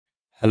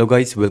Hello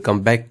guys,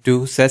 welcome back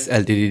to SaaS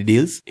Ltd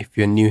deals. If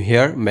you're new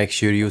here, make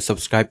sure you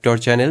subscribe to our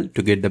channel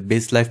to get the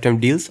best lifetime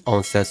deals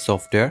on SaaS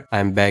software.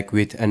 I'm back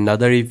with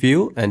another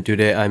review and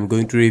today I'm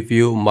going to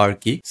review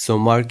Marky. So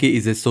Marky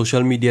is a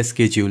social media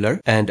scheduler,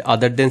 and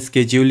other than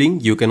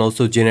scheduling, you can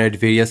also generate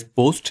various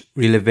posts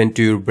relevant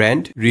to your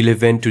brand,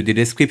 relevant to the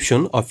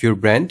description of your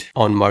brand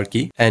on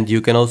Marky, and you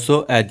can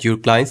also add your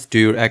clients to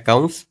your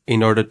accounts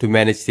in order to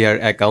manage their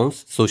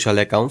accounts, social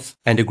accounts.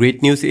 And the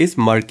great news is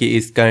Marky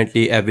is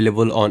currently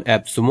available on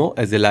Appsumo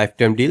as a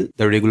lifetime deal.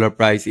 The regular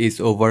price is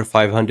over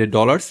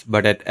 $500,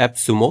 but at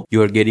Appsumo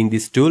you are getting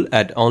this tool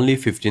at only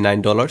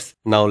 $59.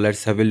 Now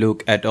let's have a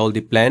look at all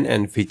the plan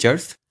and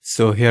features.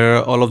 So here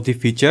are all of the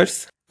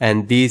features,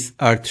 and these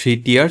are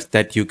 3 tiers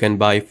that you can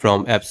buy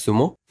from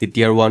Appsumo. The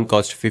tier 1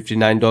 costs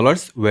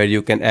 $59, where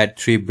you can add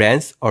 3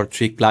 brands or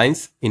 3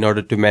 clients in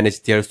order to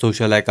manage their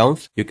social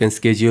accounts. You can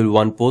schedule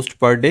 1 post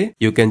per day.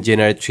 You can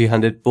generate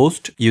 300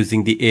 posts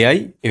using the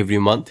AI every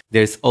month.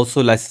 There's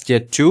also license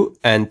tier 2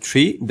 and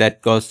 3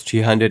 that cost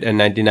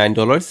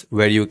 $399,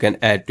 where you can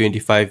add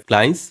 25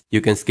 clients.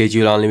 You can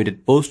schedule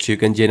unlimited posts. You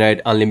can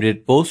generate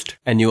unlimited posts,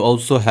 and you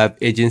also have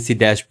agency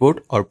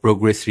dashboard or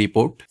progress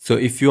report. So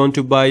if you want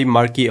to buy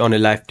Marky on a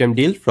lifetime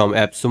deal from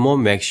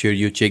Appsumo, make sure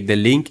you check the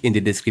link in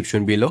the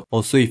description below.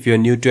 Also, if you're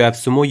new to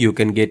Appsumo, you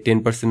can get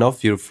 10%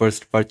 off your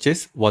first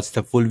purchase. Watch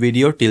the full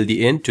video till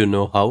the end to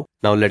know how.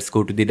 Now let's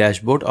go to the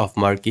dashboard of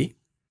Marky.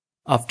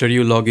 After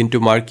you log into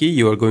Marky,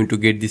 you are going to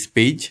get this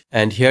page,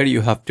 and here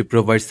you have to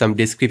provide some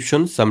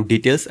description, some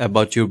details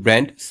about your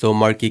brand, so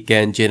Marky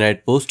can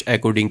generate posts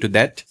according to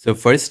that. So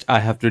first I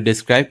have to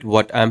describe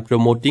what I'm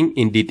promoting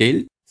in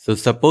detail. So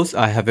suppose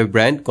I have a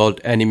brand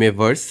called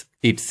𝗗𝗶𝘀𝗀𝗀𝗀.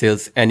 It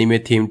sells anime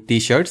themed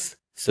t-shirts.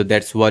 So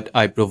that's what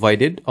I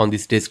provided on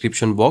this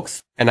description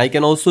box. And I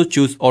can also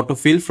choose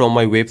autofill from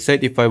my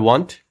website if I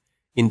want.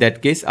 In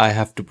that case, I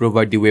have to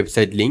provide the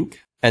website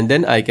link. And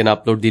then I can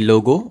upload the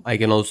logo. I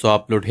can also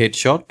upload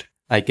headshot.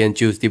 I can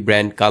choose the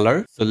brand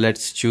color. So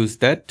let's choose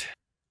that.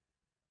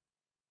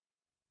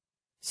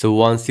 So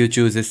once you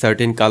choose a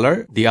certain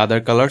color, the other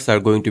colors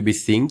are going to be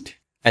synced.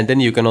 And then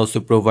you can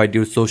also provide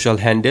your social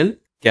handle,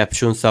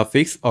 caption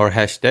suffix or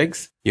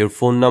hashtags, your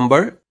phone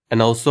number,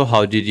 and also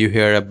how did you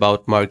hear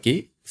about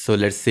Marky. So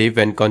let's save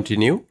and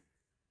continue.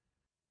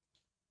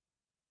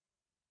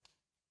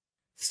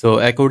 So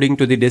according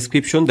to the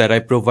description that I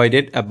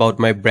provided about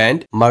my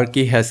brand,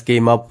 Marky has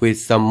came up with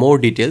some more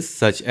details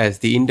such as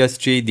the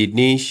industry, the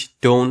niche,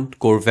 tone,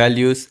 core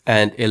values,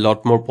 and a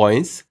lot more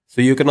points. So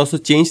you can also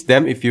change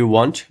them if you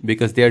want,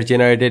 because they are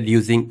generated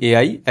using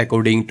AI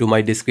according to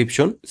my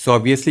description. So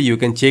obviously you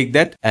can check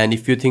that, and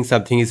if you think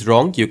something is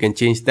wrong, you can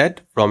change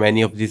that from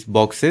any of these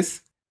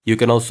boxes. You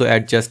can also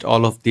adjust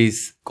all of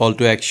these call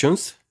to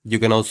actions. You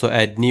can also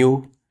add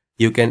new.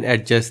 You can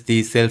adjust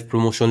the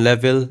self-promotion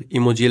level,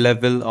 emoji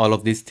level, all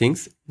of these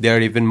things. There are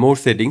even more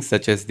settings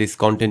such as these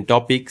content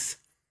topics.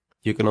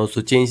 You can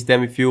also change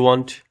them if you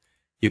want.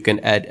 You can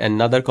add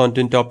another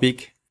content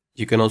topic.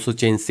 You can also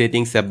change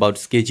settings about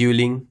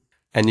scheduling,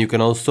 and you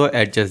can also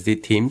adjust the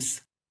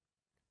themes.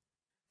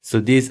 So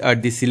these are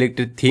the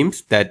selected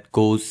themes that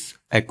goes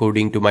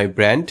according to my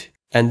brand.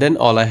 And then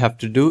all I have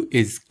to do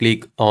is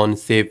click on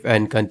save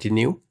and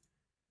continue.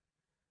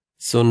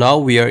 So now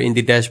we are in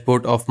the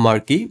dashboard of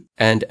Marky,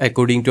 and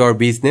according to our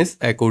business,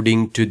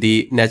 according to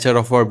the nature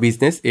of our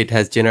business, it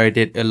has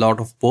generated a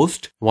lot of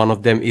posts. One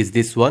of them is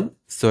this one.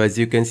 So as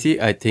you can see,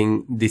 I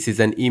think this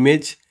is an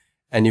image,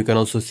 and you can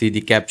also see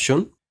the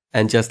caption.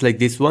 And just like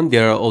this one,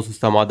 there are also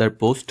some other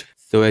posts.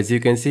 So as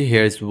you can see,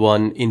 here's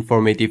one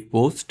informative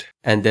post,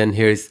 and then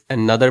here's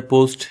another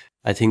post.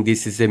 I think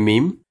this is a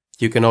meme.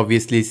 You can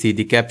obviously see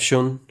the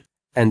caption.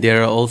 And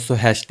there are also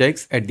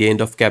hashtags at the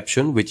end of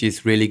caption, which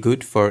is really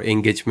good for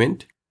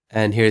engagement.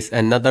 And here's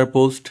another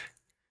post.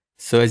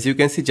 So as you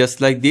can see,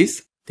 just like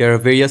this, there are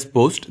various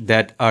posts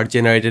that are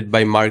generated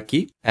by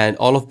Marky, and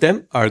all of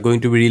them are going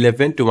to be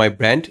relevant to my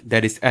brand,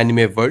 that is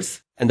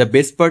𝗗𝗗𝘀𝘀𝗀𝗀. And the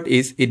best part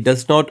is it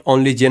does not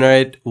only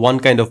generate one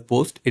kind of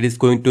post. It is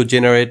going to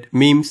generate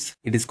memes.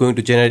 It is going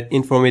to generate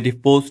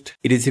informative posts.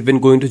 It is even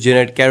going to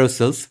generate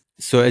carousels.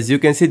 So as you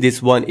can see,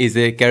 this one is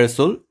a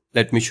carousel.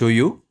 Let me show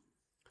you.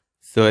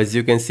 So as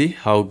you can see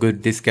how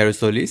good this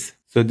carousel is.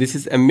 So this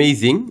is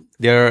amazing.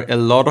 There are a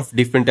lot of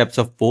different types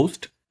of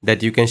posts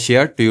that you can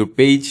share to your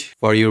page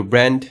for your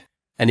brand.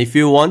 And if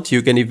you want,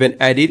 you can even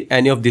edit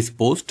any of these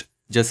posts.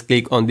 Just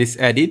click on this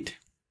edit.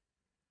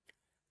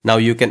 Now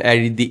you can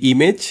edit the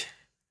image.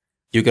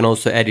 You can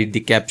also edit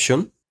the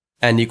caption.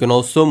 And you can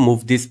also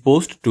move this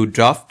post to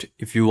draft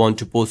if you want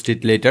to post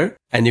it later.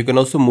 And you can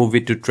also move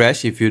it to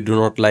trash if you do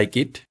not like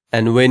it.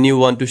 And when you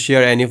want to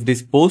share any of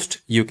these posts,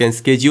 you can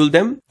schedule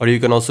them, or you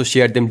can also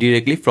share them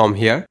directly from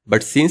here.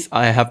 But since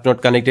I have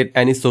not connected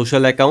any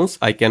social accounts,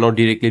 I cannot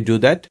directly do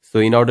that. So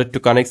in order to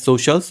connect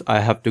socials,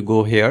 I have to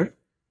go here.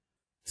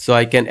 So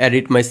I can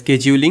edit my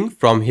scheduling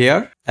from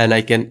here, and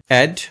I can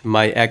add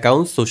my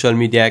accounts, social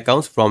media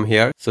accounts from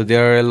here. So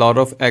there are a lot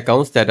of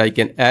accounts that I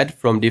can add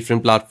from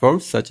different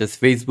platforms such as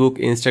Facebook,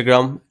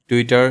 Instagram,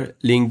 Twitter,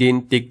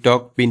 LinkedIn,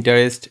 TikTok,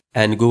 Pinterest,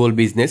 and Google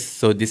Business.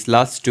 So these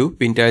last two,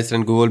 Pinterest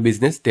and Google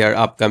Business, they are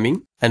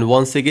upcoming. And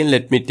once again,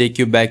 let me take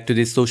you back to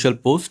this social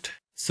post.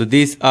 So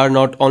these are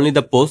not only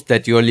the posts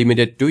that you are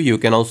limited to, you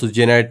can also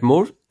generate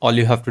more. All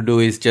you have to do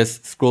is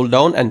just scroll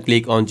down and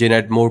click on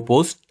generate more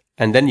posts.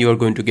 And then you are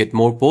going to get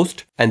more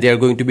posts, and they are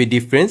going to be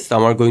different.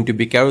 Some are going to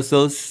be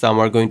carousels, some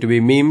are going to be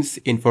memes,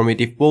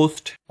 informative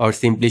posts, or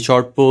simply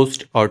short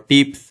posts or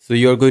tips. So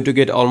you are going to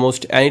get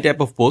almost any type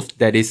of post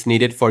that is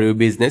needed for your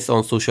business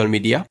on social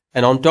media.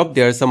 And on top,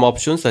 there are some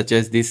options such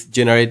as this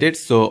generated.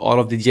 So all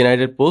of the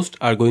generated posts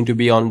are going to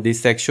be on this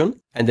section.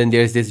 And then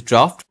there is this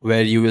draft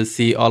where you will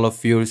see all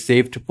of your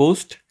saved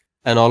posts,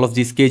 and all of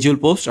the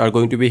scheduled posts are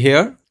going to be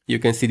here. You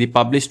can see the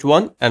published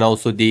one and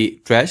also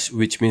the trash,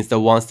 which means the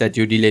ones that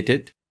you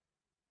deleted.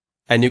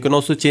 And you can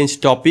also change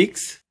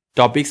topics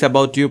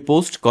about your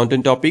post,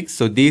 content topics.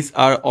 So these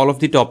are all of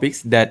the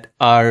topics that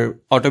are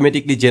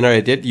automatically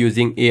generated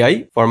using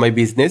AI for my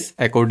business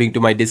according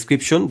to my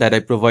description that I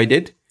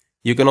provided.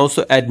 You can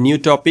also add new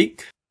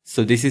topic.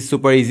 So this is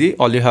super easy.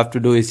 All you have to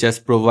do is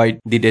just provide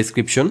the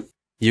description.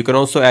 You can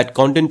also add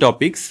content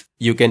topics.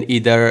 You can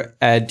either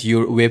add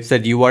your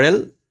website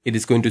URL. It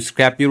is going to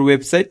scrap your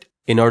website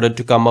in order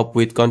to come up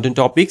with content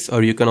topics,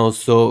 or you can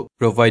also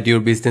provide your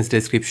business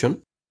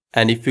description.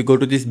 And if you go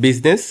to this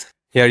business,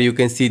 here you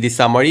can see the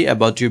summary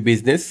about your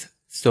business.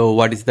 So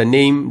what is the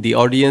name, the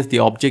audience, the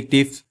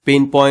objectives,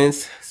 pain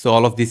points, so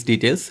all of these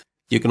details.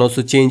 You can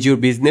also change your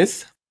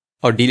business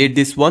or delete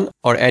this one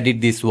or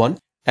edit this one.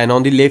 And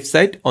on the left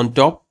side on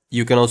top,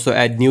 you can also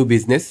add new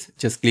business.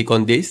 Just click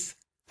on this.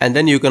 And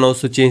then you can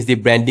also change the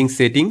branding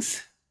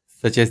settings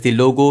such as the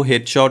logo,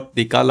 headshot,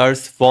 the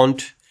colors,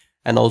 font,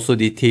 and also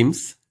the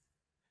themes.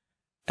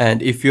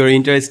 And if you're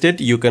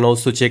interested, you can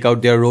also check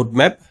out their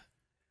roadmap.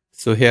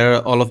 So here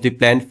are all of the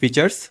planned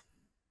features.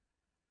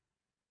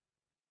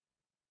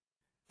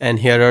 And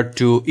here are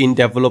 2 in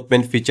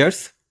development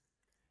features.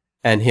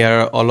 And here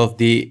are all of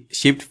the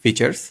shipped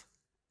features.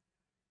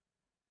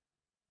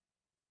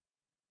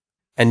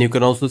 And you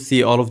can also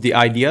see all of the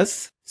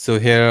ideas. So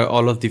here are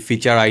all of the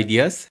feature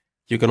ideas.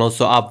 You can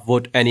also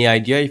upvote any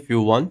idea if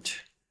you want.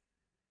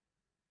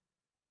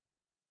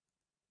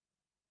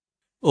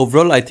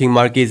 Overall, I think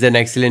Marky is an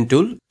excellent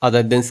tool.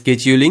 Other than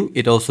scheduling,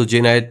 it also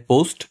generates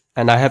posts.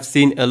 And I have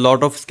seen a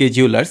lot of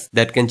schedulers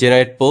that can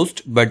generate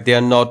posts, but they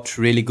are not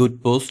really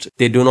good posts.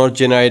 They do not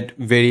generate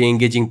very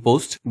engaging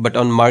posts. But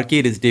on Marky,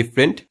 it is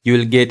different. You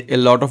will get a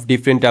lot of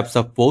different types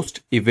of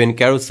posts, even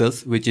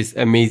carousels, which is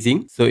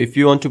amazing. So if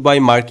you want to buy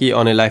Marky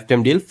on a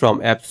lifetime deal from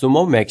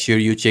Appsumo, make sure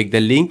you check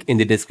the link in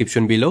the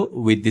description below.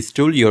 With this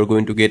tool, you're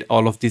going to get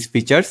all of these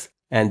features.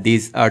 And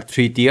these are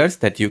 3 tiers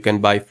that you can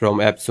buy from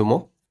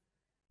Appsumo.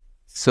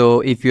 So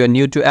if you are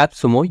new to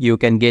Appsumo, you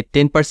can get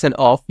 10%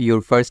 off your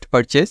first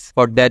purchase.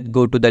 For that,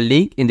 go to the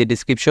link in the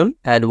description.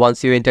 And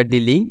once you enter the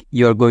link,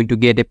 you are going to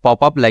get a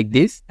pop-up like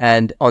this.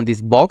 And on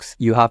this box,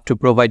 you have to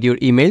provide your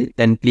email.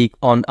 Then click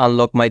on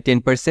unlock my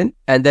 10%.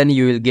 And then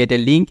you will get a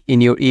link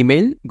in your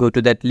email. Go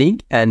to that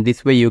link, and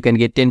this way you can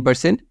get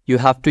 10%. You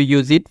have to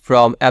use it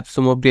from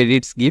Appsumo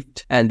Credits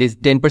Gift. And this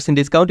 10%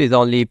 discount is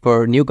only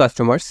for new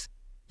customers.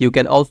 You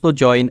can also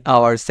join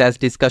our SaaS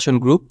discussion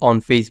group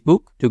on Facebook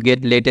to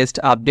get latest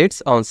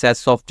updates on SaaS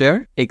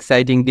software,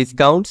 exciting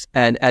discounts,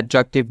 and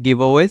attractive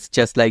giveaways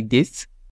just like this.